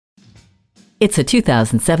It's a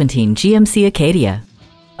 2017 GMC Acadia.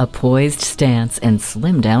 A poised stance and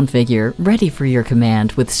slimmed-down figure ready for your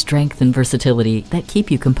command with strength and versatility that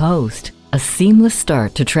keep you composed. A seamless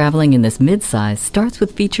start to traveling in this midsize starts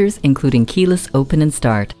with features including keyless open and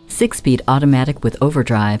start, 6-speed automatic with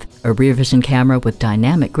overdrive, a rear vision camera with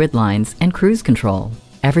dynamic grid lines, and cruise control.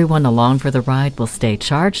 Everyone along for the ride will stay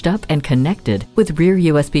charged up and connected with rear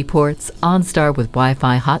USB ports, OnStar with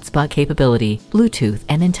Wi-Fi hotspot capability, Bluetooth,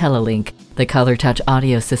 and IntelliLink. The ColorTouch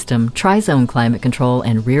audio system, tri-zone climate control,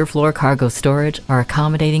 and rear floor cargo storage are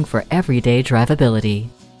accommodating for everyday drivability.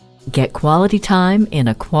 Get quality time in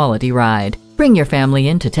a quality ride. Bring your family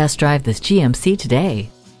in to test drive this GMC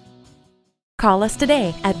today. Call us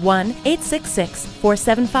today at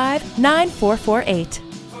 1-866-475-9448.